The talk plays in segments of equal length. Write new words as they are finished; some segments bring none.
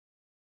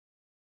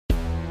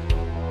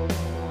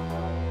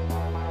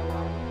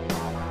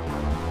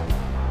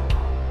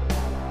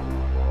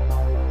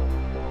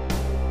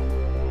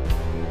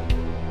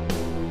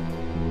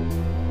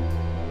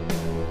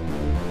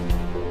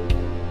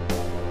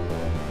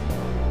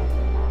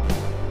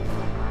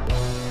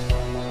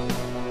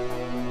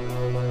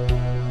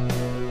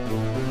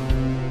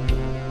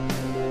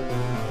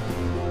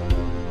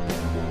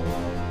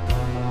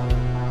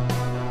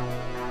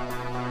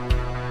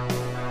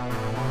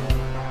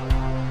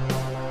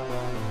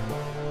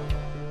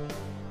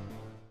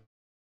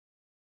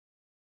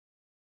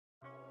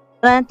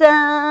Dun,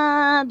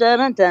 dun, dun,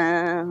 dun,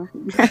 dun.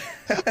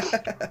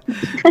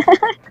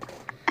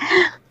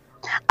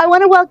 I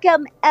want to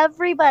welcome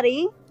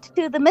everybody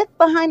to the Myth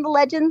Behind the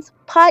Legends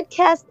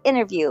podcast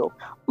interview.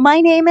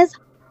 My name is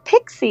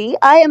Pixie.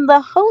 I am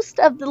the host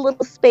of the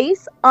little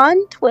space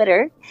on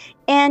Twitter,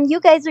 and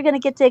you guys are going to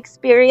get to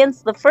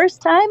experience the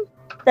first time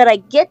that I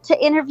get to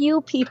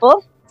interview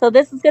people. So,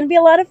 this is going to be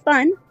a lot of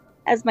fun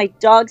as my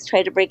dogs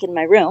try to break in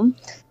my room.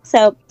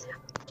 So,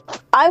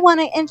 I want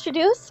to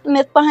introduce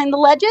Myth Behind the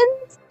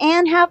Legends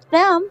and have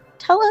them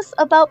tell us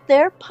about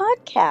their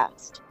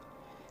podcast.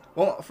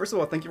 Well, first of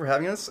all, thank you for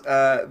having us.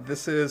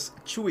 This is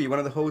Chewy, one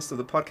of the hosts of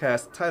the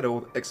podcast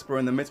titled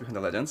Exploring the Myths Behind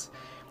the Legends.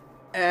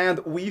 And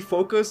we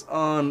focus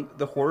on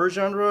the horror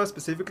genre,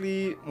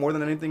 specifically more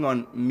than anything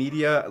on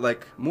media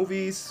like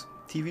movies,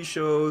 TV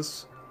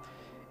shows,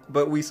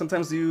 but we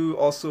sometimes do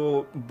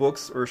also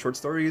books or short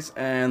stories,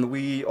 and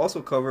we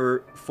also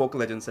cover folk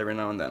legends every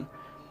now and then.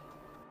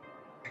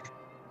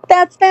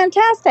 That's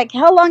fantastic.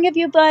 How long have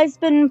you guys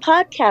been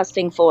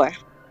podcasting for?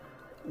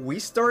 We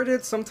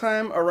started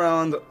sometime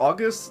around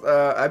August,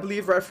 I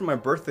believe right for my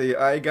birthday.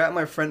 I got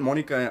my friend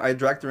Monica and I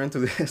dragged her into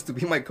this to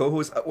be my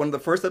co-host. When the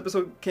first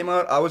episode came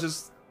out, I was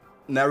just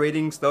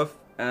narrating stuff,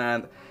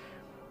 and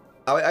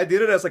I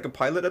did it as like a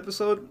pilot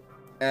episode,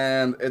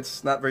 and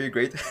it's not very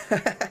great.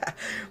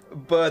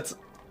 But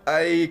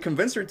I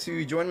convinced her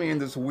to join me in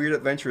this weird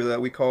adventure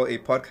that we call a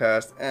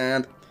podcast,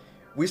 and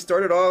we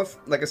started off,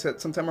 like I said,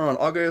 sometime around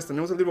August, and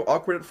it was a little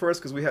awkward at first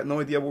because we had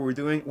no idea what we were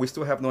doing. We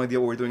still have no idea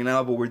what we're doing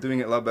now, but we're doing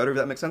it a lot better, if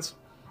that makes sense.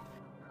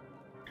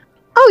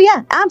 Oh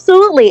yeah,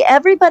 absolutely.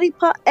 Everybody's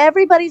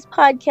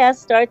podcast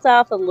starts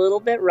off a little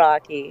bit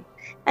rocky,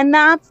 and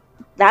that's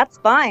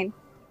fine.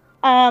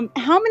 How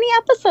many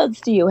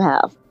episodes do you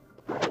have?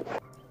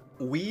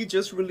 We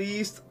just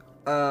released,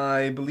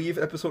 I believe,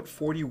 episode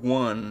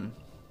 41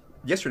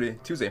 yesterday,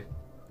 Tuesday.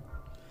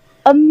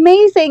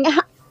 Amazing.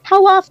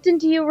 How often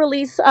do you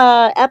release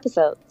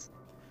episodes?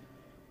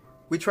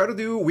 We try to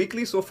do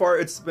weekly. So far,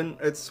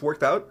 it's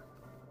worked out.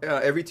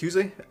 Every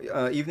Tuesday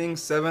evening,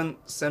 7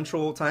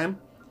 Central Time.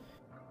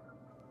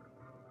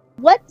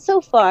 What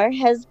so far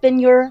has been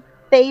your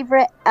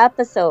favorite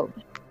episode?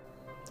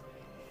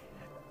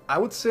 I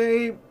would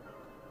say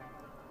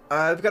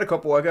I've got a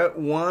couple. I got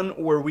one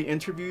where we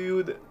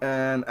interviewed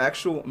an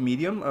actual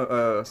medium,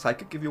 a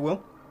psychic, if you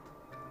will.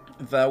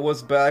 That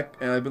was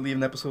back, I believe,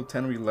 in episode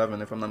 10 or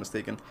 11, if I'm not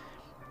mistaken.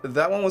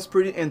 That one was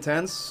pretty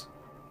intense.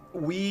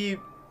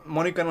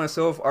 Monica and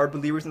myself, are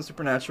believers in the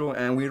supernatural,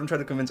 and we don't try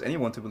to convince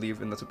anyone to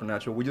believe in the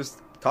supernatural. We just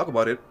talk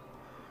about it.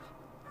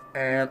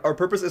 And our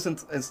purpose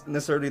isn't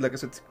necessarily, like I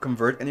said, to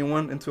convert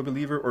anyone into a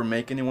believer or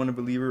make anyone a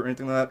believer or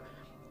anything like that.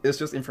 It's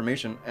just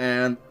information.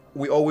 And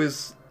we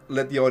always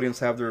let the audience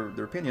have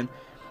their opinion.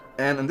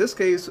 And in this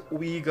case,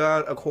 we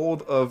got a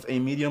hold of a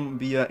medium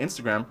via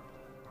Instagram.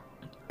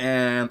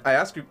 And I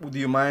asked her, do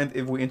you mind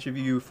if we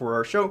interview you for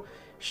our show?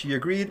 She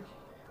agreed.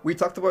 We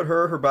talked about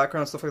her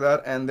background, stuff like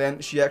that. And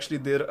then she actually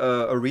did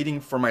a reading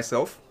for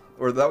myself.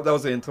 Or that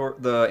was the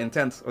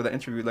intent of the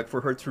interview, like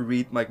for her to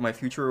read like my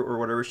future or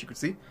whatever she could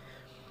see.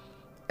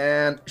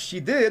 And she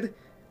did.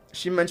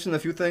 She mentioned a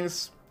few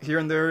things here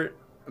and there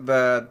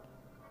that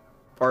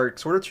are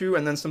sort of true,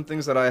 and then some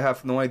things that I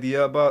have no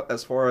idea about,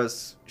 as far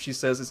as she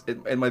says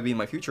it might be in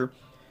my future.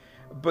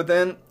 But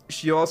then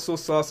she also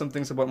saw some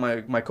things about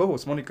my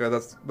co-host, Monica,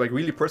 that's like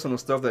really personal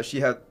stuff that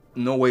she had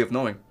no way of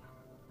knowing.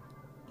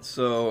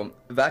 So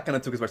that kind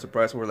of took us by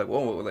surprise. We were like,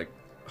 whoa, like,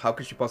 how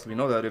could she possibly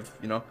know that if,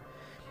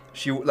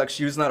 she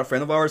was not a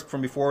friend of ours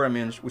from before. I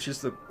mean,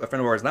 she's a friend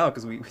of ours now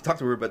because we talked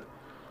to her, but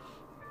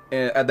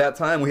at that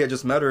time we had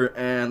just met her,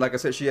 and like I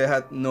said, she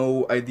had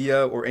no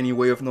idea or any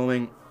way of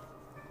knowing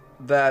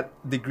that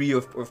degree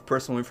of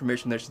personal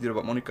information that she did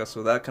about Monica.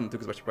 So that kind of took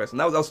us by surprise, and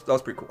that was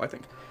pretty cool. I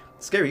think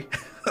scary,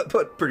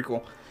 but pretty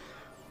cool.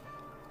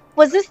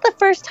 Was this the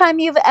first time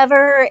you've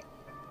ever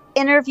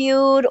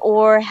interviewed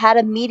or had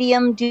a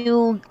medium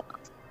do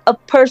a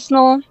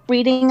personal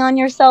reading on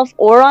yourself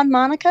or on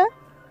Monica?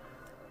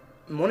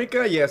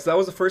 Monica, yes, that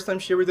was the first time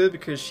she ever did,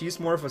 because she's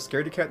more of a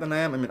scaredy cat than I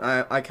am. I mean,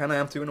 I kind of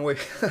am too in a way,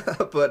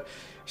 but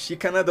she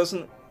kind of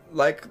doesn't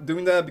like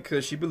doing that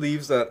because she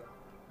believes that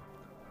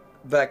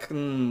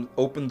can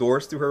open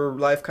doors to her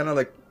life, kind of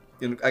like,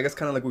 I guess,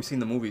 kind of like we've seen in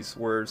the movies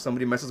where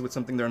somebody messes with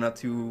something they're not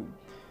too,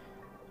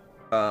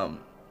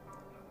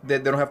 they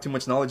don't have too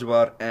much knowledge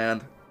about,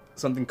 and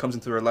something comes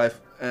into her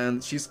life,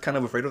 and she's kind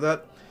of afraid of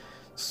that.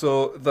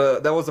 So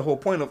that was the whole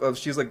point of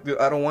she's like,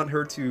 I don't want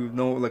her to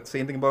know, like, say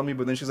anything about me,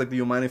 but then she's like, do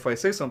you mind if I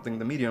say something,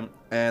 the medium?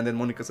 And then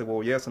Monica said,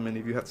 well, yes, I mean,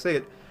 if you have to say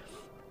it.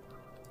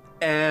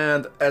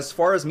 And as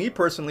far as me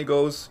personally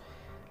goes,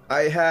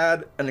 I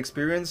had an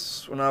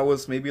experience when I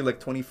was maybe like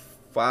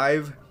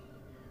 25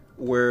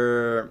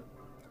 where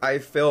I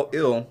fell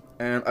ill,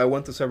 and I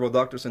went to several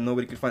doctors and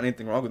nobody could find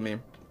anything wrong with me.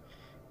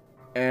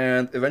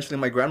 And eventually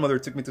my grandmother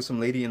took me to some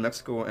lady in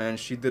Mexico, and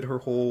she did her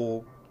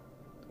whole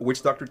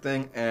witch doctor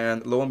thing,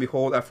 and lo and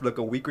behold, after like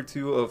a week or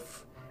two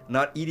of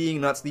not eating,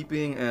 not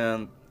sleeping,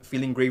 and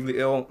feeling gravely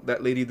ill,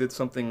 that lady did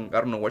something, I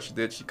don't know what she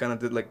did. She kind of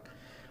did like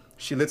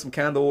she lit some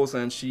candles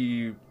and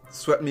she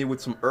swept me with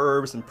some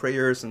herbs and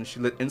prayers, and she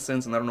lit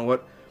incense and I don't know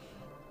what.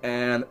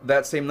 And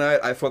that same night,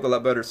 I felt a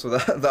lot better. So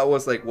that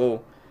was like,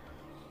 whoa.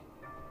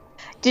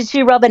 Did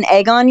she rub an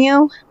egg on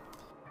you?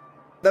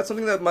 That's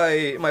something that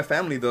my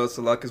family does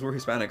a lot because we're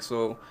Hispanic.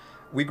 So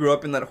we grew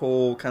up in that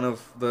whole kind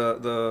of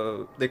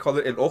the they call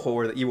it el ojo,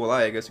 or the evil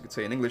eye, I guess you could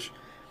say in English.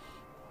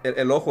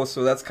 El ojo.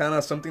 So that's kind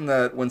of something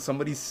that when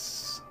somebody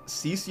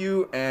sees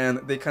you and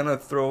they kind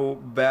of throw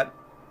bad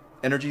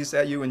energies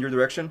at you in your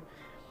direction.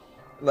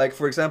 Like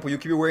for example, you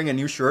could be wearing a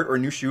new shirt or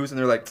new shoes, and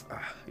they're like,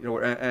 ah, you know,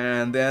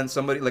 and then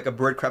somebody like a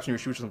bird craps in your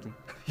shoes or something,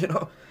 you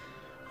know.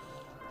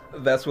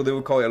 That's what they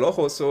would call el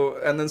ojo. So,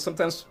 and then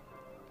sometimes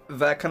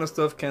that kind of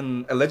stuff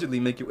can allegedly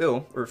make you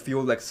ill or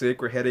feel like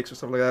sick or headaches or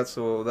stuff like that.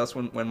 So that's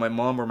when my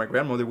mom or my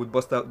grandmother would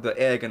bust out the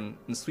egg and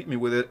sweep me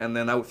with it, and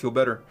then I would feel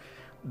better.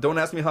 Don't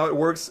ask me how it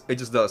works, it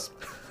just does.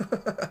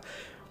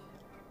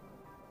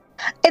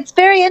 It's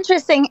very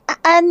interesting.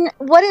 And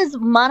what is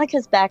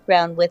Monica's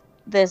background with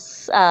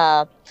this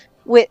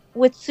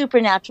with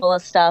supernatural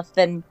stuff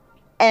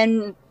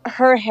and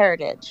her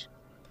heritage?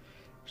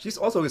 She's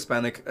also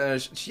Hispanic.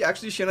 She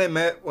and I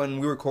met when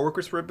we were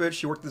coworkers for a bit.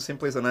 She worked at the same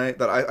place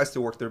I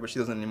still work there, but she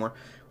doesn't anymore.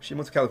 She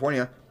moved to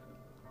California.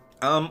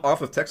 I'm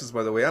off of Texas,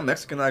 by the way. I'm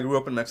Mexican. I grew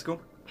up in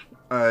Mexico.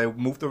 I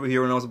moved over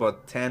here when I was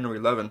about 10 or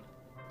 11.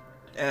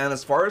 And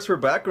as far as her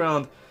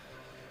background,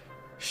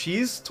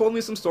 she's told me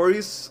some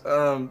stories,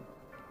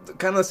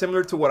 kind of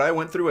similar to what I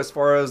went through as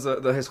far as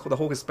the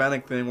whole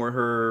Hispanic thing, where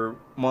her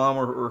mom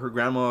or her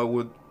grandma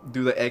would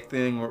do the egg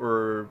thing,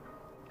 or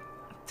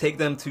take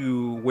them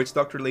to witch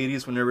doctor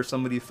ladies whenever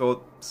somebody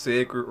felt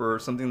sick, or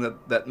something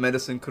that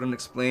medicine couldn't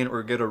explain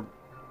or get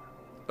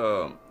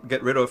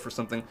rid of or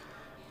something.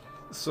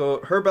 So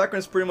her background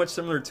is pretty much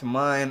similar to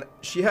mine.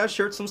 She has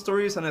shared some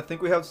stories, and I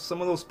think we have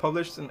some of those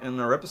published in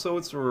our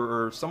episodes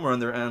or somewhere on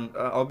there. And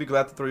I'll be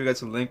glad to throw you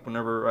guys a link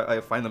whenever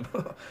I find them.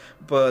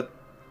 But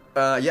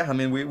yeah, I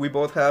mean, we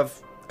both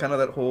have kind of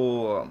that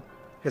whole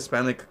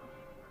Hispanic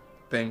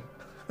thing.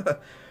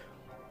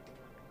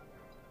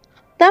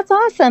 That's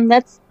awesome.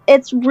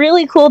 It's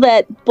really cool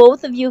that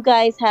both of you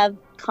guys have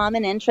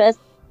common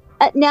interests.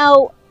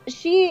 Now,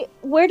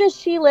 where does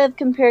she live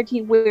compared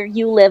to where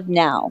you live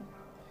now?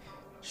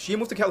 She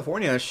moved to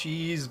California.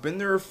 She's been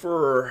there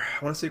for,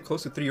 I want to say,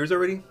 close to 3 years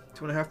already,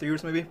 2.5, 3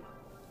 years maybe.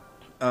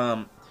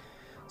 Um,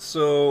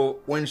 so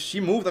when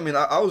she moved, I mean,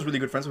 I was really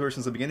good friends with her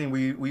since the beginning.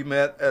 We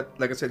met at,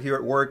 like I said, here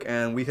at work,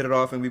 and we hit it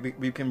off, and we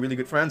became really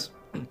good friends.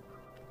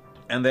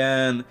 And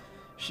then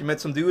she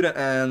met some dude,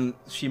 and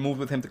she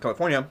moved with him to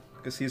California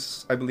because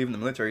he's, I believe, in the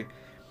military.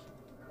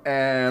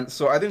 And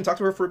so I didn't talk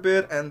to her for a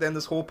bit, and then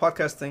this whole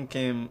podcast thing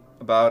came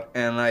about,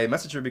 and I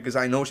messaged her because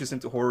I know she's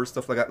into horror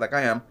stuff like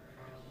I am.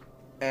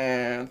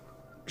 And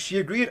she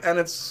agreed, and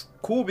it's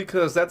cool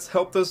because that's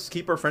helped us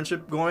keep our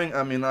friendship going.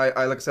 I mean, I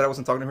like I said, I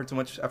wasn't talking to her too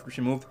much after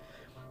she moved,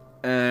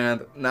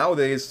 and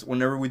nowadays,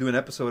 whenever we do an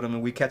episode, I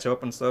mean, we catch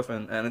up and stuff,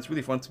 and it's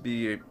really fun to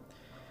be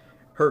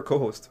her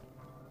co-host.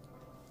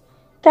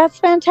 That's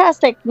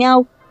fantastic.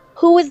 Now,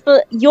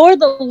 you're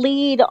the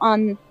lead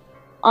on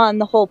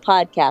the whole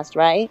podcast,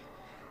 right?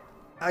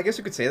 I guess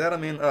you could say that. I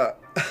mean,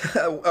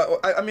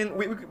 I mean,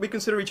 we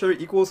consider each other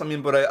equals. I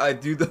mean, but I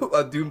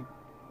do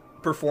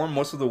perform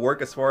most of the work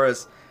as far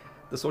as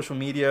the social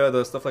media,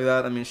 the stuff like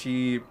that. I mean,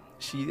 she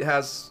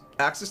has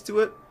access to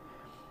it,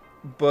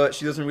 but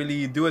she doesn't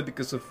really do it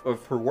because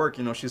of her work.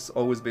 You know, she's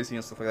always busy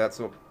and stuff like that.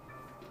 So,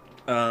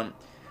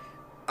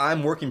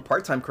 I'm working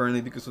part-time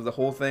currently because of the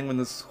whole thing. When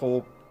this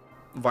whole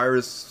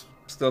virus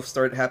stuff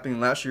started happening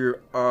last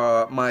year,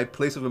 my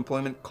place of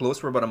employment closed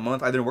for about a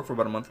month. I didn't work for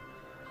about a month.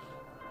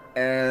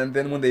 And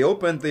then when they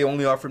opened, they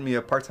only offered me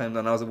a part-time,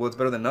 and I was like, well, it's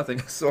better than nothing.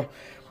 So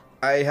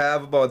I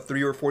have about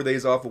 3 or 4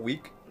 days off a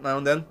week now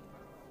and then.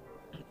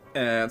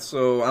 And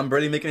so I'm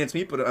barely making ends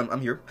meet, but I'm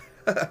here.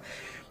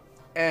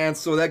 And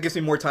so that gives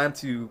me more time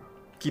to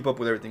keep up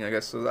with everything, I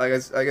guess. So I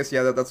guess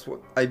yeah, that's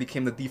what I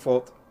became, the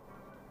default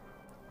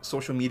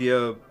social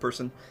media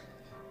person.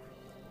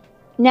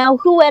 Now,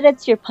 who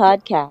edits your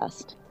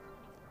podcast?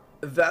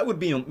 That would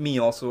be me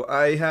also.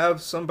 I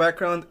have some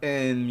background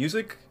in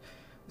music,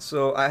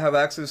 so I have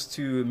access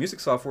to music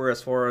software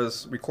as far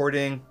as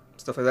recording,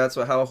 stuff like that.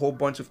 So I have a whole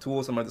bunch of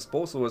tools at my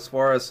disposal as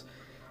far as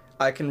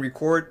I can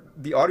record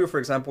the audio. For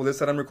example, this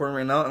that I'm recording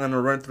right now, and I'm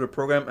going to run it through the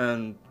program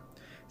and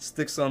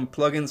stick some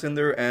plugins in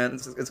there, and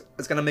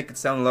it's going to make it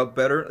sound a lot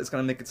better. It's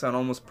going to make it sound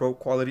almost pro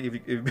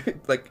quality.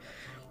 If like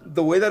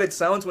the way that it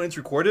sounds when it's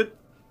recorded,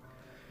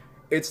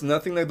 it's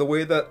nothing like the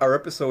way that our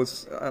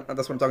episodes, that's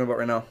what I'm talking about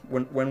right now.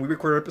 When we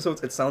record our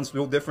episodes, it sounds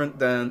real different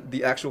than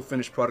the actual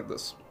finished product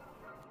does.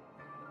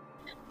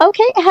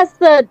 Okay, has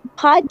the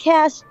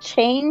podcast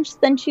changed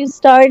since you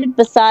started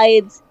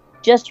besides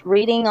just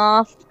reading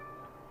off?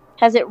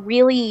 Has it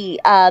really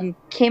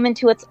came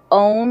into its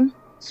own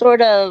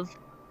sort of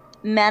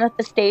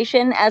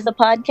manifestation as a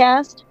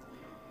podcast?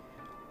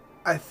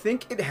 I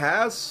think it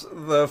has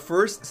the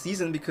first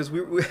season because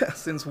we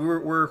since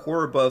we're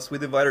horror buffs, we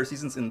divide our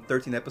seasons in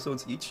 13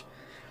 episodes each.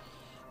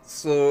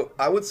 So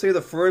I would say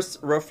the first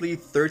roughly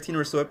 13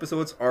 or so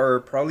episodes are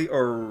probably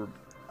our,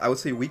 I would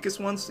say, weakest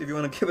ones, if you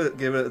want to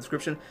give it a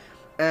description.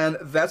 And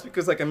that's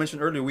because, like I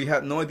mentioned earlier, we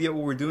had no idea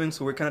what we're doing,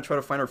 so we're kind of trying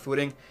to find our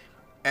footing.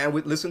 And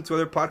we listened to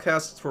other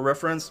podcasts for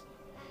reference,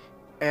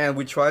 and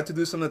we tried to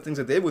do some of the things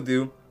that they would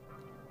do,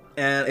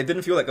 and it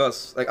didn't feel like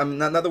us. Like, I'm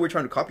not that we're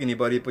trying to copy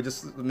anybody, but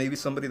just maybe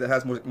somebody that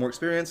has more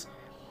experience.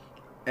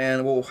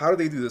 And well, how do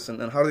they do this,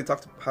 and how do they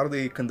talk? How do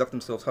they conduct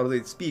themselves? How do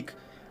they speak?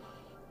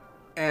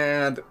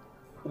 And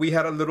we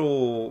had a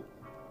little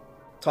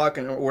talk,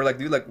 and we're like,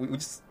 dude, like we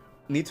just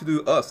need to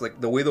do us,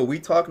 like the way that we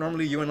talk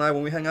normally, you and I,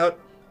 when we hang out.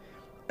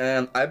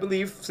 And I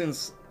believe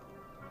since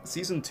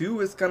season 2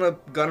 has kind of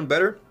gotten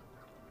better,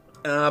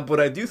 but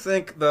I do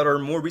think that our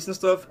more recent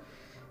stuff,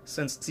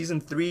 since season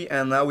 3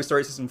 and now we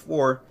started season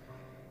 4,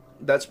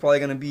 that's probably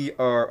going to be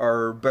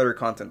our better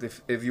content,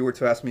 if you were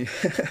to ask me.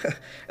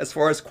 As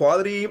far as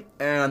quality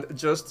and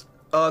just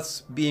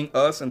us being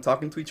us and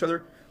talking to each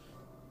other,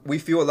 we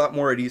feel a lot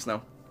more at ease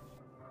now.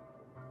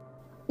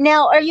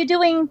 Now, are you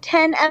doing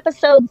 10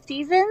 episode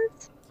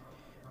seasons?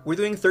 We're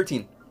doing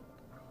 13.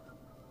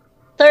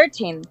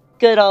 13.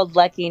 Good old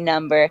lucky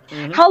number.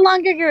 Mm-hmm. How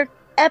long are your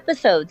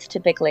episodes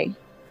typically?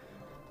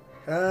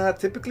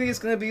 Typically it's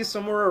going to be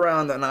somewhere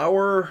around an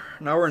hour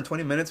and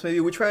 20 minutes maybe.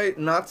 We try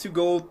not to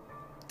go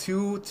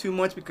too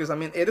much because, I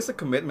mean, it is a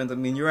commitment. I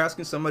mean, you're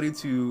asking somebody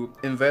to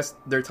invest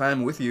their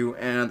time with you,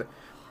 and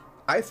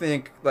I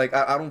think, like,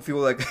 I don't feel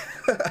like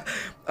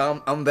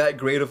I'm that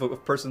great of a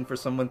person for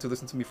someone to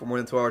listen to me for more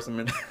than 2 hours. I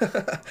mean,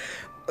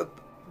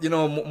 you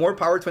know, more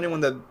power to anyone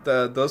that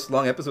does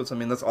long episodes. I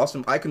mean, that's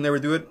awesome. I could never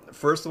do it,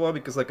 first of all,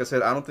 because, like I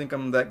said, I don't think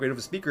I'm that great of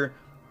a speaker.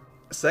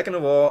 Second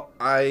of all,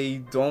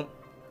 I don't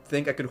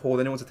think I could hold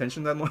anyone's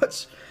attention that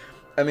much.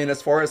 I mean,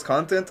 as far as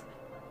content.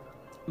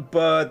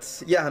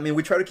 But, yeah, I mean,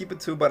 we try to keep it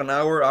to about an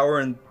hour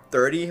and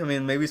 30. I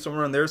mean, maybe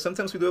somewhere around there.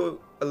 Sometimes we do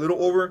a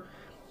little over,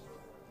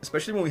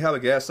 especially when we have a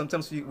guest.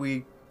 Sometimes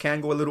we can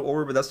go a little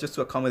over, but that's just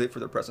to accommodate for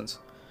their presence.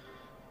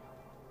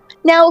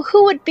 Now,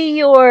 who would be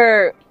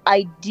your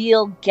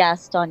ideal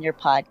guest on your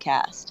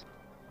podcast?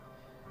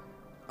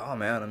 Oh,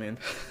 man, I mean,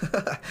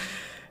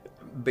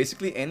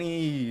 basically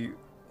any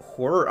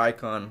horror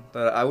icon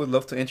that I would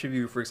love to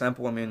interview. For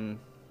example, I mean,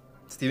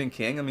 Stephen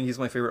King. I mean, he's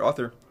my favorite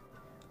author.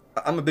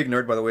 I'm a big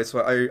nerd, by the way,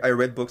 so I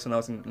read books when I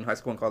was in high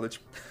school and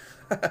college.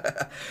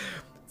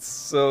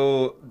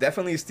 So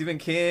definitely Stephen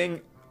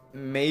King.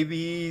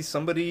 Maybe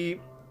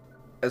somebody,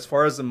 as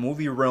far as the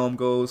movie realm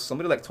goes,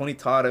 somebody like Tony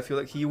Todd. I feel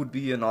like he would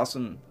be an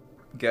awesome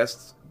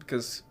guest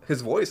because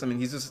his voice, I mean,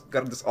 he's just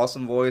got this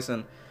awesome voice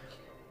and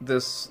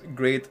this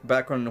great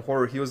background in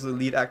horror. He was the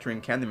lead actor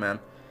in Candyman.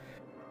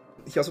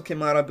 He also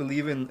came out, I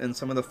believe, in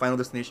some of the Final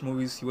Destination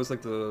movies. He was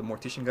like the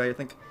mortician guy, I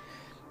think.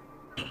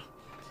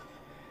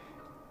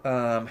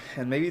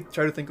 And maybe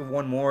try to think of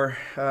one more.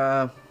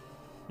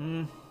 I'm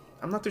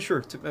not too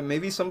sure.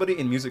 Maybe somebody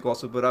in music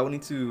also, but I will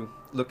need to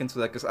look into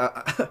that because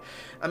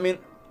I mean,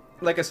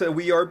 like I said,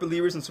 we are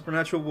believers in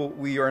supernatural, but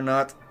we are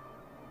not,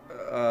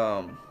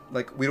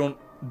 like, we don't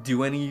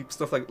do any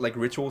stuff like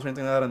rituals or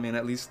anything like that. I mean,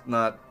 at least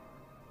not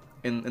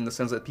in the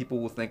sense that people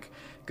will think.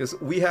 Because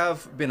we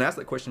have been asked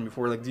that question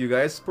before, like, do you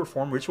guys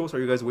perform rituals? Are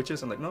you guys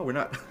witches? I'm like, no, we're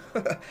not.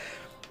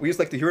 We just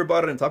like to hear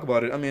about it and talk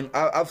about it. I mean,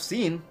 I've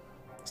seen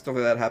stuff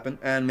like that happen,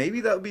 and maybe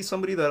that would be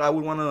somebody that I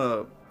would want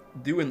to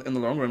do in the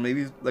long run.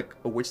 Maybe like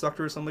a witch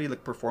doctor or somebody,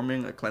 like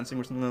performing a cleansing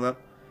or something like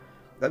that.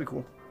 That'd be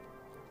cool.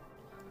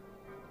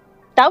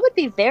 That would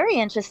be very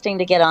interesting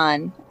to get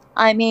on.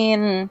 I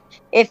mean,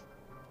 if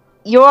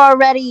you're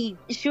already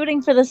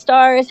shooting for the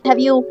stars, have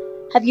you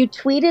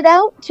tweeted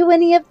out to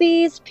any of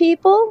these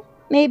people?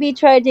 Maybe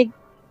tried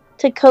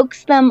to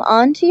coax them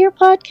onto your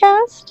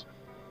podcast?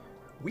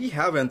 We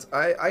haven't.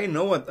 I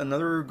know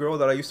another girl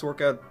that I used to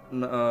work at,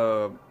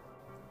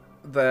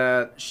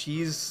 that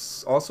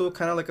she's also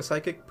kind of like a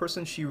psychic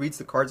person. She reads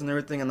the cards and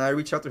everything, and I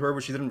reached out to her,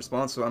 but she didn't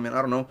respond. So, I mean,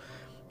 I don't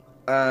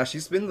know.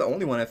 She's been the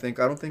only one, I think.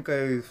 I don't think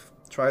I've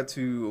tried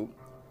to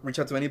reach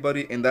out to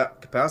anybody in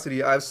that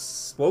capacity. I've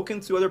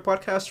spoken to other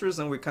podcasters,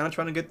 and we're kind of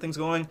trying to get things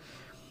going.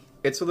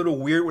 It's a little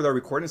weird with our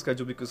recording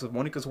schedule because of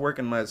Monica's work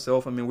and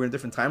myself. I mean, we're in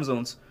different time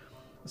zones,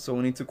 so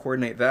we need to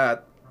coordinate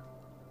that.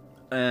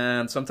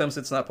 And sometimes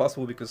it's not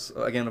possible because,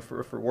 again,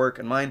 for work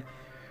and mine.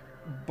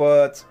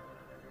 But,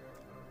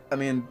 I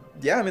mean,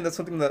 yeah, I mean, that's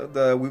something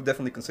that we've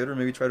definitely considered.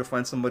 Maybe try to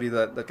find somebody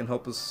that can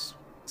help us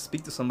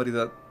speak to somebody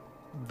that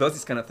does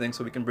these kind of things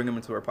so we can bring them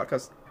into our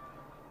podcast.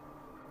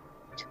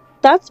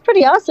 That's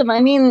pretty awesome. I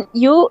mean,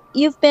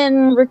 you've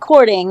been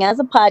recording as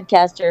a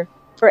podcaster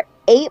for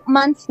 8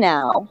 months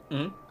now.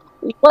 Mm-hmm.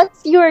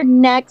 What's your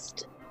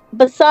next,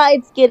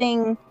 besides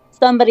getting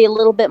somebody a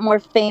little bit more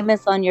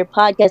famous on your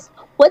podcast,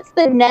 what's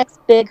the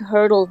next big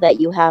hurdle that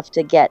you have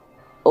to get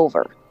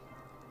over?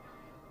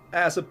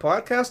 As a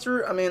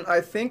podcaster, I mean, I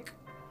think,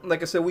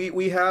 like I said,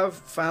 we have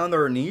found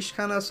our niche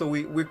kind of, so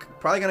we're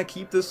probably going to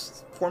keep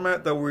this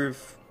format that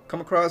we've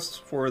come across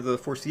for the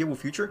foreseeable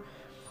future.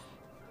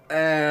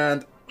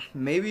 And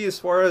maybe as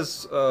far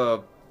as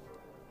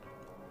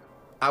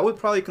I would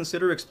probably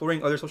consider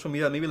exploring other social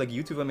media, maybe like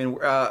YouTube. I mean,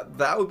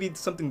 that would be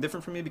something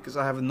different for me because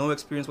I have no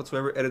experience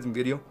whatsoever editing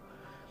video.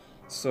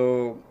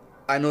 So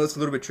I know it's a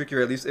little bit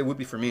trickier. At least it would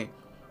be for me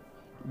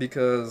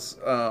because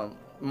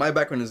my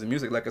background is in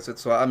music, like I said.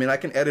 So I mean, I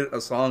can edit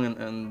a song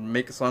and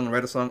make a song and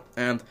write a song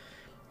and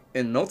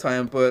in no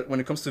time. But when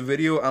it comes to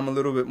video, I'm a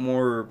little bit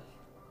more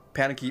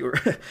panicky. Or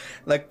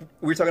like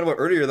we were talking about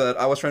earlier, that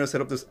I was trying to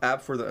set up this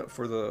app for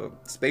the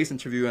space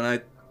interview, and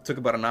I took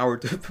about an hour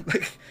to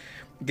like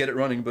get it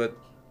running. But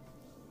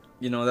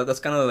you know, that's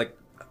kind of like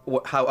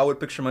how I would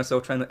picture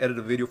myself trying to edit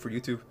a video for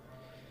YouTube.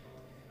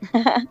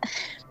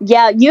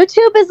 Yeah,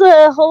 YouTube is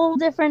a whole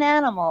different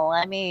animal.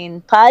 I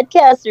mean,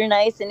 podcasts are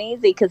nice and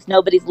easy because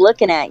nobody's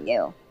looking at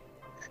you.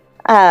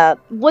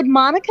 Would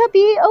Monica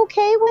be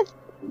okay with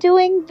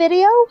doing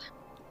video?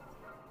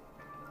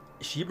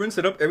 She brings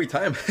it up every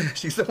time.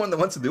 She's the one that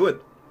wants to do it.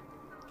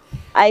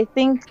 I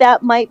think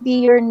that might be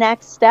your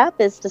next step,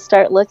 is to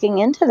start looking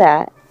into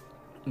that.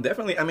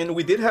 Definitely. I mean,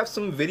 we did have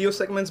some video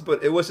segments,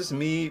 but it was just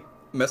me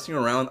messing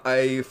around.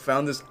 I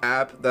found this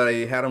app that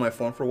I had on my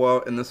phone for a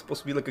while, and it's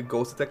supposed to be like a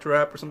ghost detector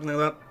app or something like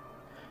that.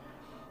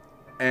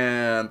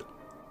 And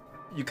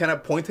you kind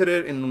of pointed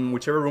it in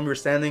whichever room you're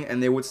standing,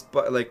 and they would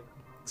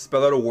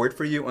spell out a word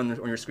for you on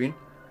your screen.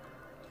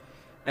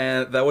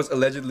 And that was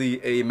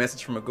allegedly a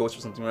message from a ghost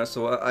or something, right?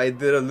 So I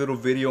did a little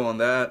video on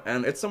that,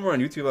 and it's somewhere on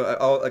YouTube.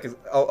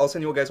 I'll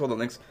send you guys all the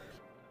links.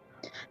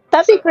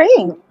 That'd be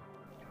great.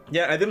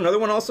 Yeah, I did another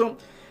one also,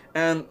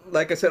 and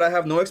like I said, I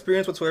have no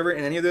experience whatsoever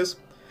in any of this,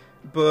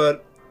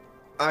 but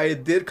I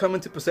did come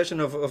into possession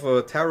of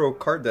a tarot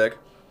card deck.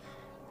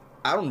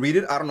 I don't read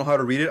it. I don't know how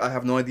to read it. I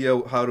have no idea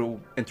how to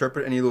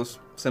interpret any of those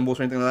symbols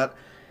or anything like that.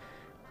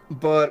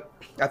 But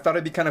I thought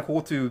it'd be kind of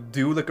cool to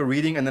do like a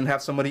reading and then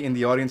have somebody in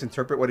the audience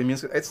interpret what it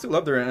means. It's still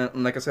up there,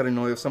 and like I said, I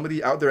know if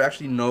somebody out there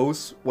actually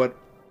knows what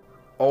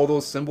all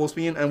those symbols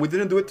mean, and we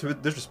didn't do it to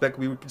disrespect.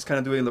 We were just kind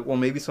of doing like, well,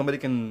 maybe somebody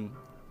can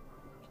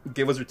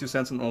give us their 2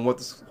 cents on what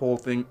this whole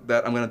thing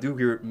that I'm gonna do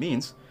here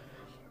means.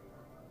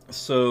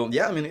 So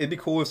yeah, I mean, it'd be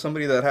cool if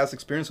somebody that has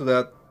experience with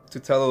that to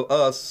tell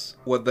us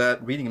what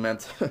that reading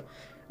meant.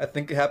 I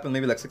think it happened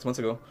maybe like 6 months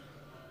ago.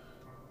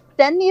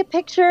 Send me a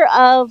picture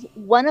of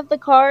one of the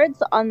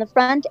cards on the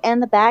front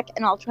and the back,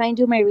 and I'll try and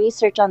do my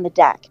research on the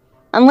deck.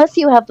 Unless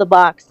you have the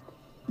box.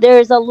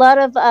 There's a lot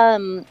of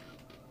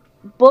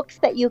books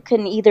that you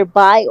can either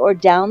buy or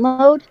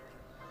download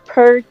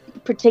per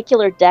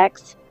particular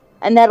decks,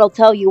 and that'll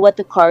tell you what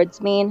the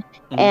cards mean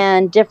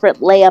and different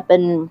layup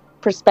and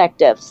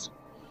perspectives.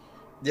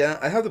 Yeah,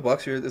 I have the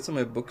box here. It's on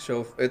my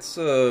bookshelf. It's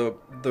the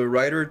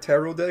Rider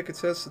Tarot deck, it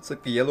says. It's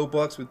like the yellow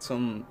box with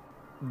some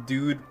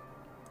dude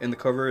in the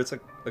cover. It's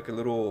like a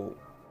little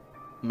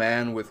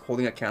man with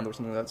holding a candle or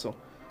something like that. So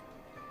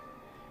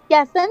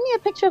yeah, send me a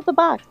picture of the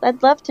box.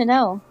 I'd love to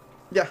know.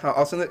 Yeah,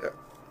 I'll send it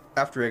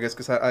after, I guess,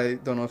 because I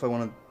don't know if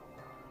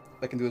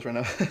I can do this right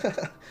now.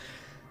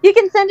 You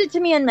can send it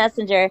to me on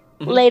Messenger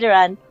later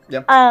on.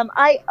 Yeah.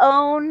 I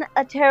own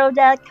a tarot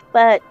deck,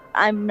 but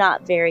I'm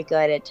not very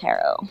good at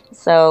tarot.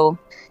 So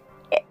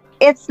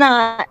it's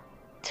not,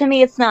 to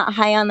me, it's not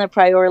high on the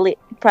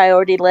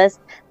priority list.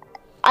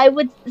 I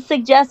would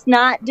suggest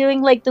not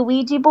doing like the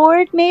Ouija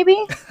board,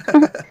 maybe.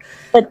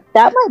 But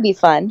that might be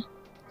fun.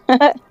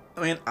 I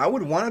mean, I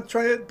would want to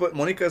try it, but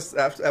Monica's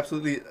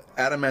absolutely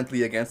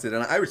adamantly against it,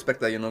 and I respect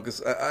that,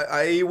 because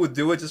I would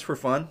do it just for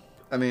fun.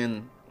 I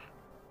mean,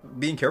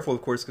 being careful,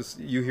 of course, because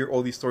you hear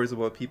all these stories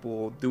about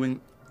people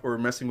doing or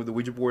messing with the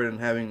Ouija board and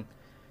having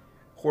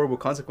horrible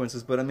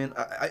consequences. But I mean,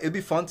 it'd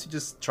be fun to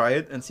just try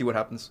it and see what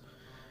happens.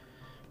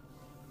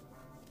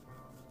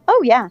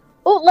 Oh, yeah.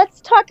 Oh,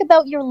 let's talk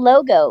about your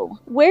logo.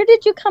 Where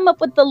did you come up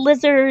with the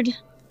lizard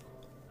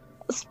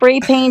spray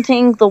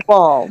painting the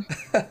wall?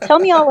 Tell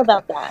me all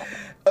about that.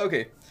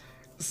 Okay,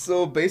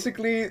 so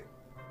basically,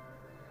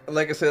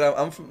 like I said,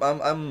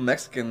 I'm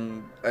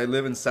Mexican. I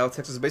live in South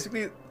Texas.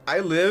 Basically, I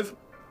live,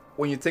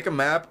 when you take a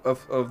map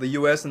of the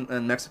U.S.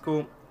 and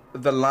Mexico,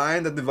 the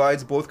line that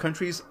divides both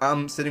countries,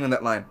 I'm sitting on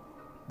that line,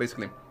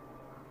 basically.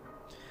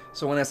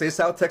 So when I say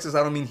South Texas,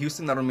 I don't mean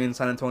Houston, I don't mean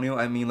San Antonio,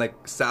 I mean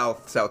like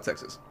South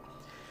Texas.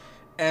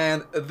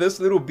 And this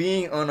little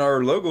being on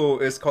our logo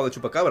is called the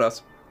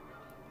Chupacabras.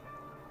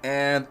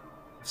 And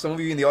some of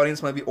you in the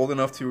audience might be old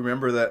enough to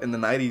remember that in the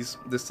 90s,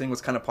 this thing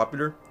was kind of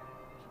popular.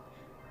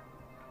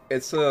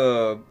 It's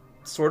a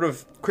sort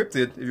of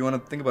cryptid, if you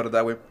want to think about it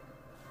that way.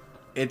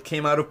 It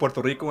came out of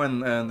Puerto Rico,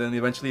 and then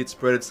eventually it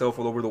spread itself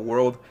all over the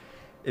world,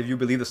 if you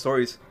believe the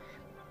stories.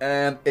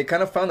 And it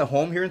kind of found a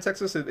home here in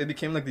Texas. It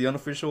became like the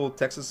unofficial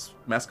Texas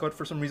mascot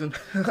for some reason.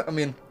 I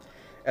mean,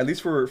 at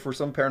least for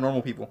some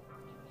paranormal people.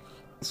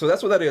 So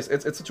that's what that is.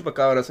 It's a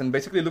chupacabras, and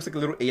basically it looks like a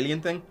little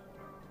alien thing.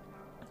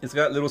 It's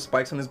got little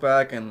spikes on his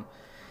back, and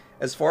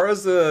as far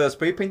as the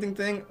spray painting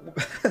thing,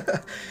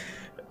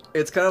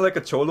 it's kind of like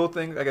a cholo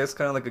thing, I guess,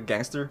 kind of like a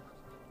gangster.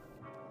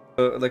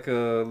 Like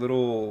a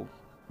little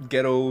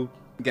ghetto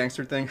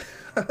gangster thing,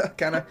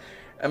 kind of.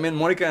 I mean,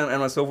 Monica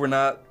and myself were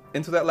not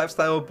into that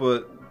lifestyle,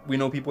 but we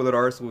know people that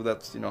are, so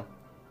that's,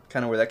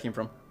 kind of where that came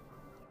from.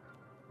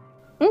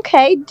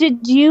 Okay,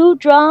 did you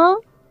draw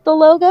the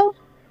logo?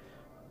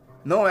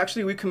 No,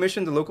 actually, we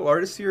commissioned the local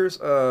artist here.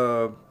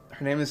 Her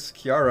name is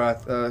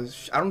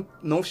Kiara. I don't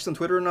know if she's on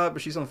Twitter or not,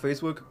 but she's on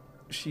Facebook.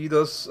 She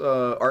does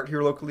art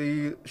here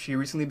locally. She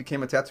recently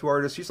became a tattoo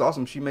artist. She's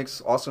awesome. She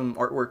makes awesome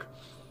artwork.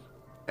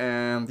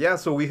 And yeah,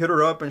 so we hit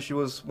her up, and she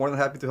was more than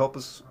happy to help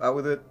us out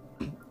with it.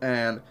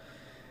 And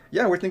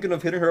yeah, we're thinking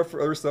of hitting her up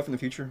for other stuff in the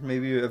future.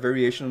 Maybe a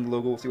variation of the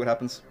logo. We'll see what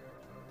happens.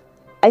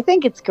 I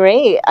think it's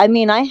great. I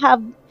mean,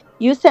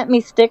 you sent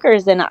me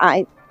stickers and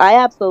I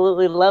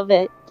absolutely love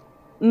it.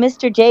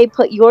 Mr. J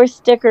put your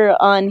sticker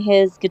on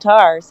his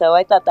guitar, so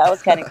I thought that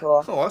was kind of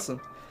cool. Oh,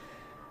 awesome.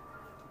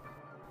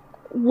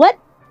 What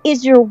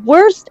is your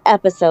worst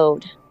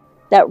episode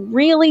that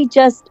really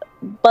just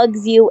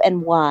bugs you,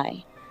 and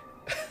why?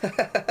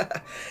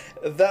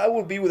 That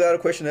would be without a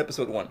question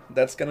episode 1.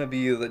 That's gonna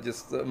be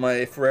just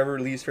my forever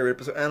least favorite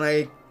episode, and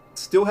I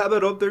still have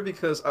it up there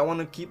because I want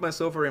to keep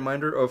myself a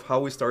reminder of how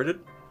we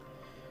started,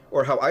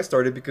 or how I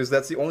started, because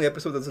that's the only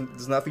episode that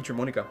does not feature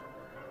Monica.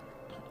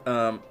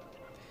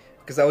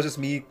 Because that was just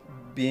me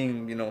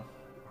being,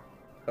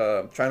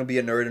 trying to be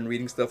a nerd and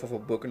reading stuff off a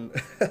book and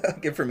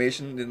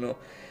information,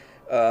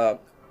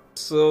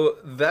 so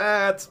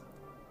that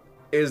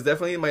is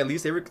definitely my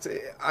least favorite.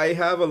 I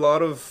have a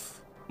lot of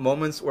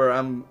moments where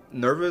I'm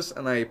nervous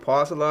and I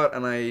pause a lot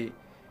and I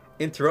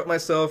interrupt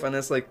myself, and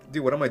it's like,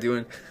 dude, what am I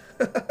doing?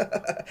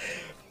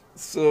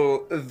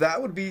 So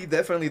that would be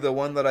definitely the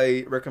one that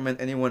I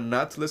recommend anyone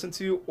not to listen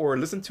to, or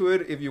listen to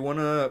it if you want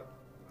to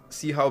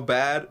see how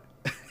bad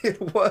it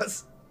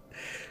was.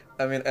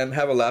 I mean, and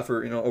have a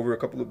laugher, over a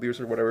couple of beers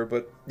or whatever.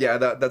 But yeah,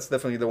 that's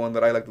definitely the one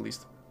that I like the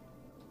least.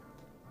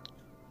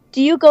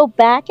 Do you go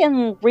back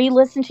and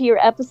re-listen to your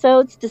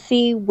episodes to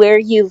see where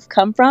you've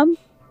come from?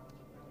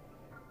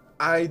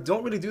 I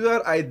don't really do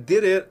that. I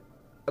did it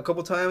a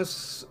couple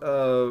times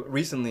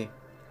recently,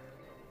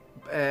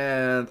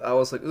 and I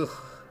was like, ugh,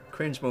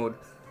 cringe mode.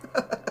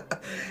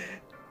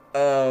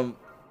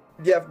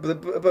 Yeah,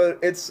 but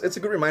it's a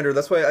good reminder.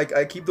 That's why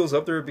I keep those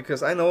up there,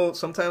 because I know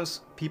sometimes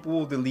people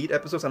will delete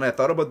episodes, and I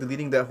thought about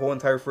deleting that whole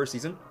entire first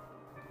season.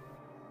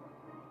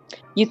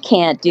 You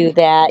can't do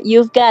that.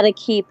 You've got to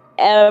keep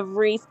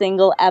every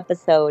single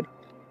episode,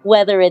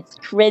 whether it's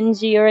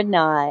cringy or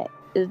not.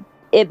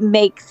 It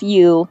makes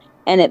you,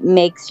 and it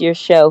makes your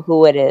show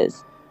who it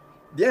is.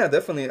 Yeah,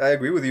 definitely. I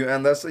agree with you.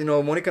 And that's,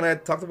 Monica and I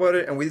talked about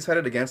it, and we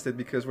decided against it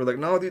because we're like,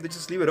 no, dude,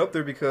 just leave it up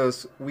there,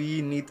 because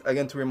we need,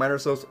 again, to remind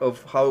ourselves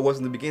of how it was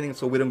in the beginning,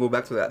 so we don't go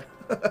back to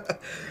that.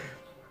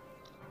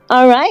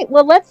 All right.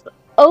 Well, let's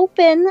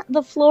open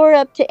the floor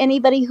up to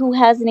anybody who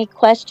has any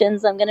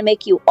questions. I'm going to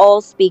make you all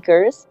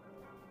speakers.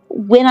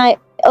 When I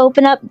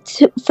open up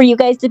for you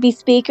guys to be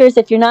speakers,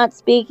 if you're not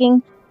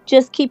speaking,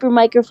 just keep your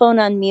microphone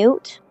on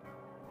mute.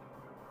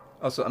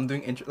 Also, I'm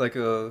doing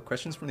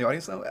questions from the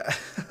audience now.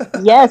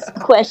 Yes,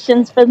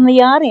 questions from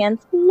the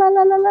audience. La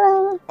la la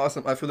la.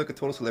 Awesome. I feel like a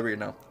total celebrity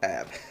now.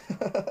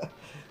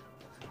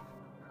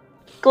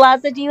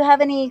 Glaza, do you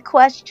have any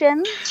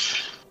questions?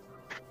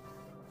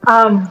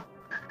 I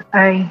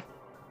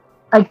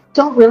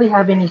don't really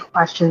have any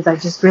questions. I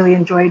just really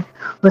enjoyed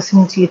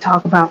listening to you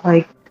talk about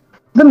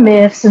the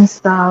myths and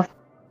stuff.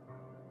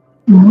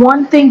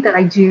 One thing that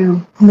I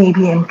do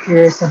maybe am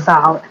curious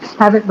about,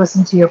 haven't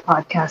listened to your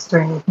podcast or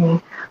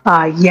anything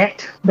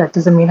yet. That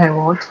doesn't mean I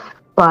won't.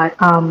 But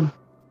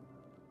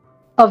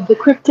of the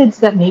cryptids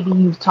that maybe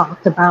you've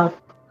talked about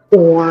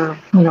or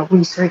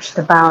researched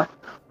about,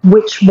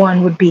 which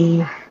one would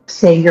be,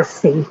 say, your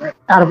favorite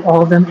out of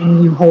all of them,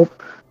 and you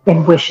hope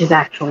and wish is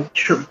actually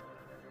true?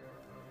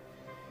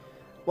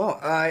 Well,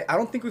 I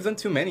don't think we've done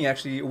too many,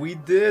 actually. We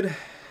did,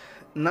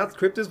 not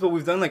cryptids, but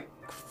we've done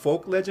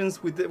folk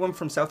legends. We did one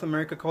from South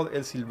America called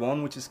El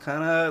Silbón, which is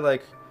kind of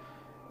like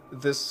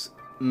this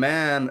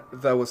man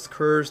that was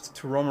cursed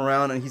to roam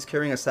around, and he's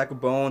carrying a sack of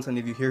bones, and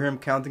if you hear him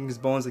counting his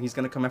bones, then he's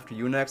going to come after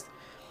you next.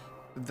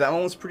 That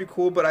one was pretty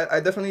cool, but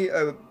I definitely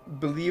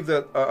believe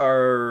that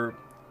our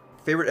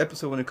favorite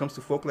episode when it comes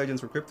to folk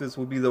legends or cryptids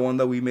will be the one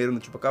that we made on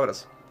the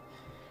Chupacabras.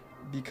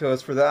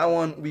 Because for that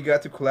one, we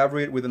got to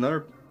collaborate with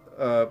another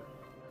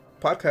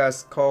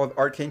podcast called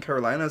Arcane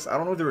Carolinas. I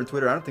don't know if they're on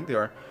Twitter. I don't think they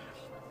are.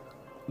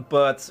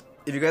 But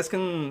if you guys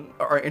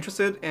are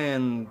interested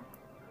in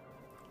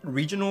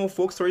regional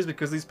folk stories,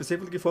 because they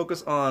specifically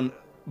focus on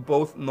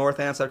both North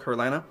and South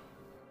Carolina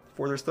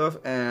for their stuff,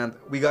 and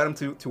we got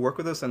them to work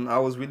with us, and I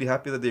was really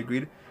happy that they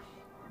agreed,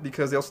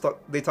 because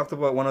they talked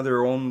about one of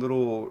their own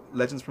little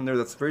legends from there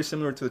that's very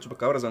similar to the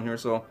Chupacabras on here,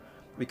 so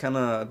we kind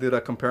of did a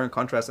compare and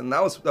contrast, and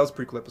that was a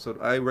pretty cool episode.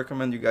 I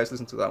recommend you guys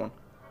listen to that one.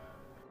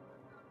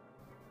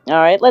 All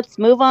right, let's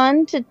move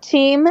on to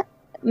team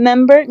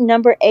member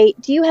number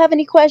 8. Do you have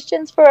any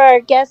questions for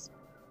our guest?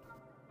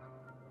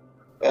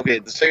 Okay,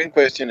 the second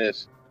question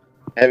is,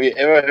 have you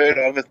ever heard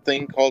of a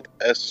thing called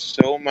a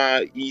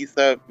Soma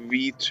Ether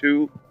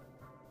V2?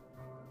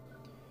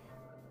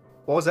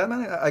 What was that,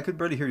 man? I could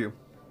barely hear you.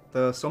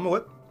 The Soma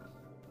what?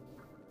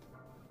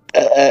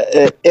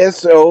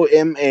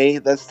 SOMA,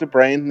 that's the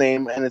brand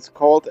name, and it's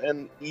called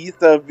an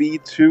Ether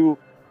V2.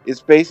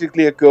 It's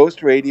basically a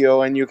ghost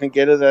radio, and you can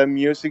get it at a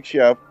music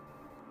shop.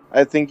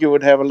 I think you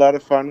would have a lot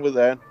of fun with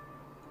that.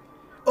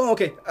 Oh,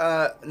 okay.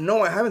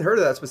 No, I haven't heard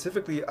of that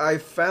specifically. I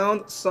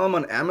found some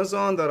on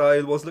Amazon that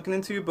I was looking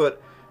into,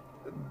 but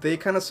they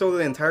kind of sold the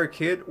entire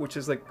kit, which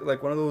is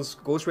like one of those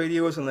ghost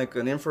radios and like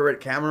an infrared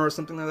camera or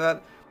something like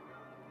that.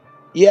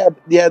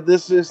 Yeah.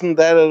 This isn't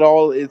that at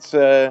all.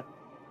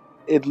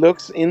 It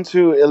looks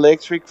into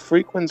electric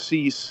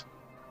frequencies.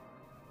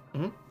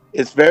 Mm-hmm.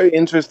 It's very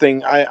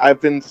interesting.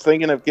 I've been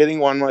thinking of getting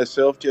one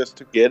myself just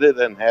to get it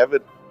and have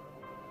it.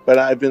 But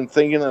I've been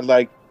thinking of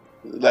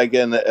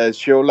a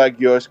show like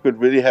yours could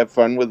really have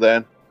fun with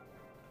that.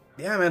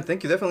 Yeah, man.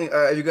 Thank you. Definitely.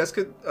 You guys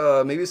could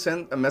maybe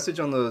send a message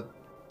on the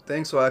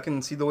thing so I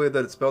can see the way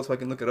that it's spelled, so I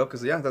can look it up.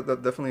 Because yeah,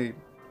 that definitely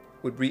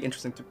would be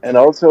interesting to. And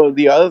also,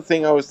 the other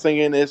thing I was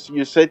thinking is,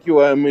 you said you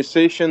are a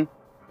musician.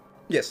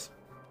 Yes.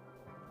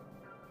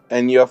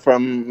 And you're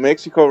from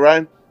Mexico,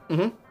 right?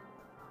 Mm-hmm.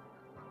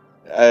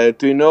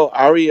 Do you know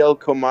Ariel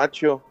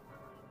Camacho?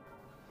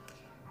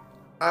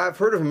 I've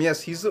heard of him.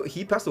 Yes,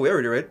 he passed away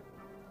already, right?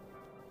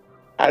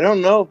 I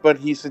don't know, but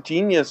he's a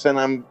genius, and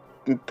I'm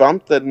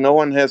bummed that no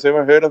one has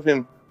ever heard of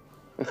him.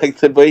 Like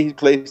the way he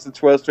plays the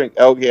 12 string.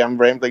 Okay, I'm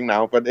rambling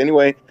now, but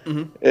anyway,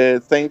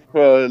 thanks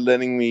for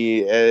letting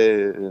me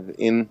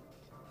in.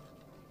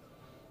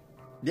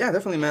 Yeah,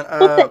 definitely, man.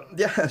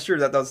 Yeah, sure,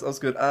 that was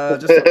good.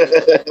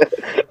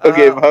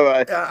 Okay, bye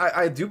bye.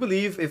 I do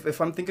believe if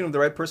I'm thinking of the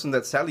right person,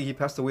 that sadly he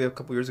passed away a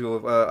couple years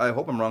ago. I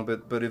hope I'm wrong,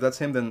 but if that's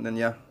him, then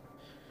yeah.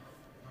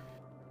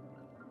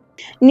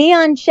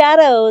 Neon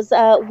Shadows,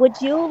 would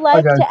you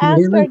like guys, to can you ask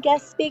hear me? our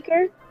guest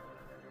speaker?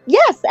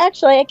 Yes,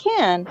 actually, I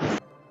can.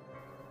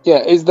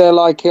 Yeah, is there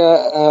like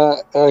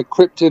a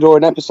cryptid or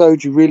an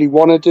episode you really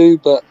want to do,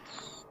 but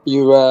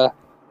you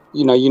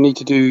need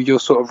to do your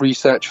sort of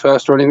research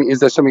first or anything? Is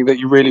there something that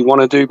you really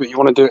want to do, but you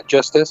want to do it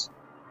justice?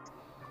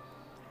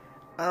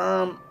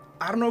 I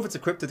don't know if it's a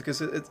cryptid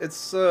because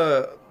it's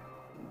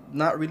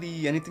not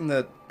really anything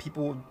that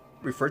people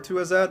refer to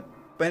as that.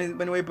 But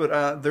anyway,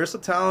 but there's a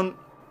town.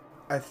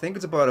 I think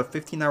it's about a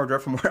 15-hour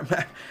drive from where I'm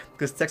at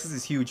because Texas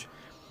is huge.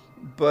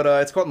 But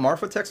it's called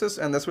Marfa, Texas,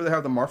 and that's where they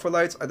have the Marfa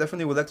lights. I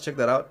definitely would like to check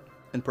that out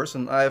in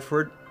person. I've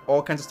heard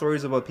all kinds of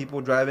stories about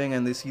people driving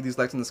and they see these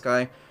lights in the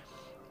sky.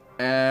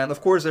 And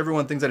of course,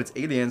 everyone thinks that it's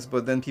aliens,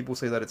 but then people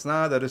say that it's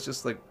not, that it's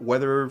just like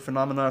weather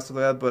phenomena, stuff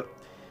like that. But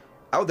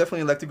I would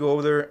definitely like to go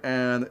over there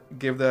and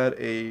give that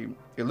a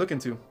look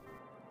into.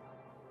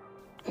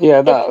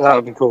 Yeah, that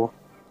would be cool.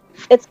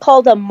 It's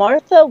called a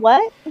Martha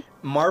what?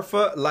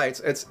 Marfa lights.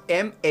 It's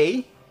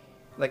M-A,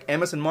 like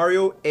M as in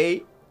Mario,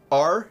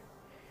 A-R.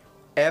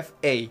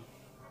 F-A,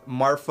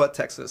 Marfa,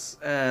 Texas.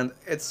 And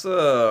it's,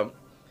 like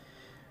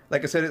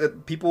I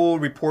said, people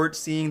report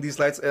seeing these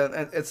lights,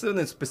 and it's in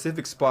a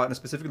specific spot, in a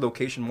specific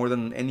location, more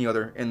than any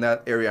other in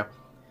that area.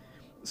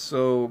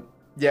 So,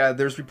 yeah,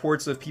 there's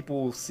reports of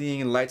people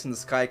seeing lights in the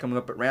sky coming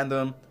up at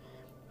random.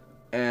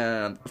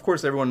 And, of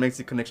course, everyone makes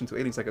the connection to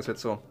aliens, like I said,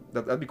 so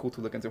that'd be cool to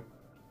look into.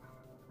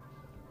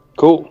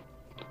 Cool.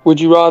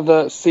 Would you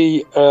rather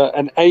see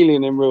an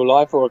alien in real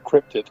life or a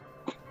cryptid?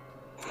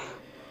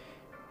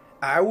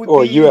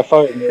 Or a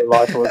UFO in real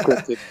life or a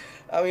cryptid?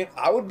 I mean,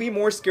 I would be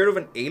more scared of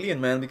an alien,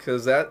 man,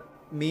 because that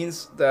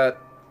means that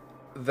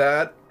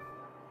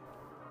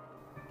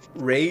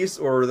race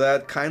or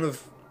that kind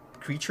of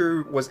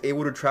creature was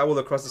able to travel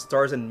across the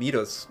stars and meet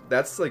us.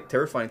 That's like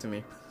terrifying to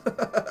me.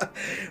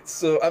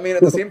 So, I mean,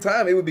 at the same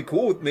time, it would be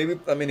cool. Maybe,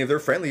 I mean, if they're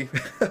friendly,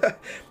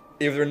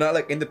 if they're not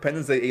like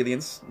Independence Day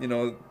aliens,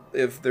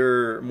 if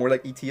they're more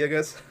like ET, I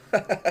guess.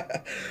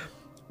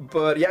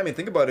 But yeah, I mean,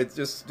 think about it.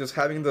 Just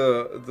having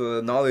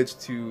the knowledge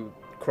to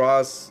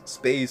cross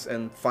space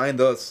and find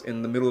us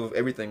in the middle of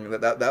everything.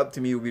 That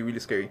to me would be really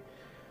scary.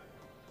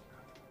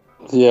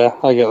 Yeah,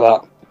 I get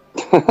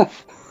that.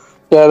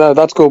 Yeah, no,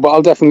 that's cool.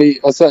 But I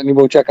certainly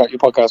will check out your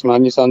podcast,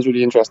 man. You sounds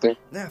really interesting.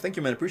 Yeah, thank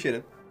you, man. Appreciate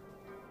it.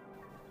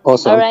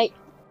 Awesome. All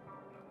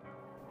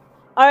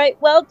right.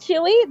 Well,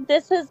 Chewy,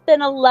 this has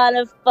been a lot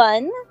of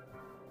fun.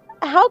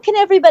 How can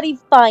everybody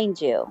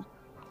find you?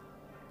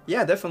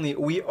 Yeah, definitely.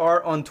 We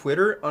are on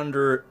Twitter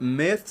under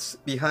Myths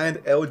Behind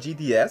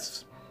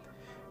LGDS.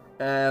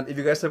 And if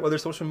you guys have other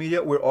social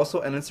media, we're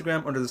also on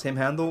Instagram under the same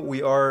handle.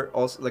 We are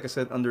also, like I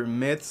said, under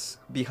Myths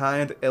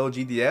Behind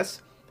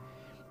LGDS.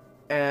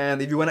 And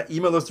if you want to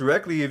email us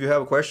directly, if you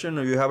have a question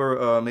or you have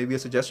maybe a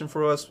suggestion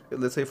for us,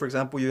 let's say, for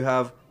example, you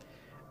have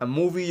a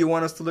movie you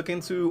want us to look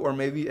into, or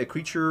maybe a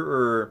creature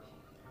or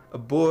a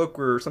book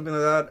or something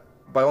like that,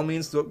 by all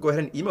means, go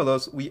ahead and email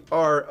us. We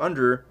are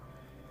under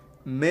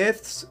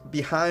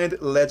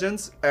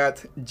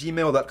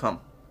mythsbehindlegends@gmail.com.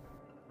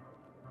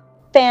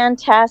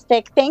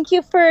 Fantastic. Thank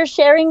you for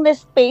sharing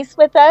this space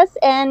with us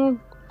and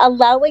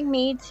allowing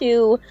me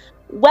to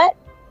wet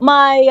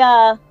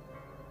my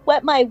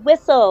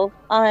whistle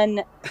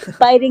on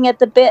biting at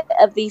the bit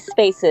of these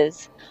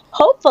spaces.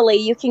 Hopefully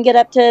you can get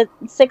up to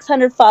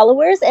 600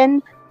 followers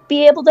and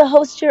be able to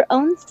host your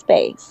own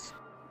space.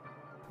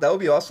 That would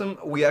be awesome.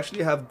 We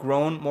actually have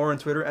grown more on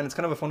Twitter, and it's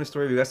kind of a funny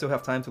story if you guys still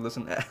have time to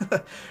listen.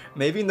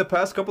 Maybe in the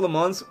past couple of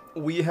months,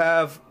 we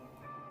have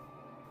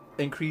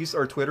increased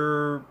our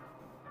Twitter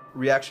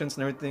reactions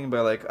and everything by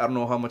like I don't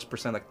know how much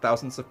percent, like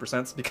thousands of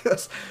percents,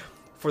 because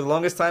for the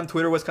longest time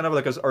Twitter was kind of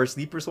like our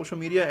sleeper social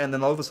media, and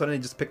then all of a sudden it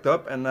just picked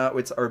up, and now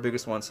it's our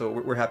biggest one. So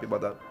we're happy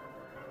about that.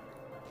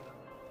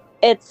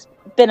 It's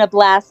been a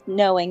blast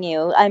knowing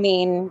you. I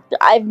mean,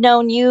 I've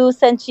known you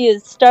since you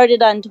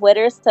started on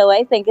Twitter, so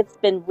I think it's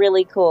been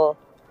really cool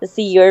to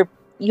see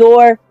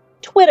your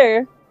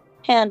Twitter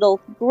handle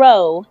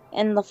grow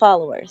in the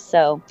followers.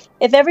 So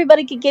if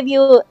everybody could give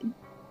you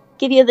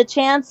the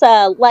chance,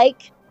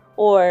 like,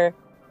 or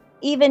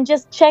even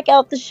just check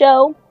out the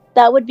show,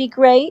 that would be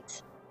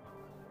great.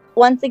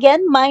 Once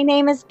again, my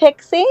name is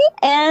Pixie,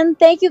 and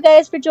thank you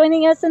guys for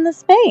joining us in the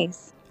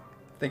space.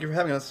 Thank you for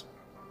having us.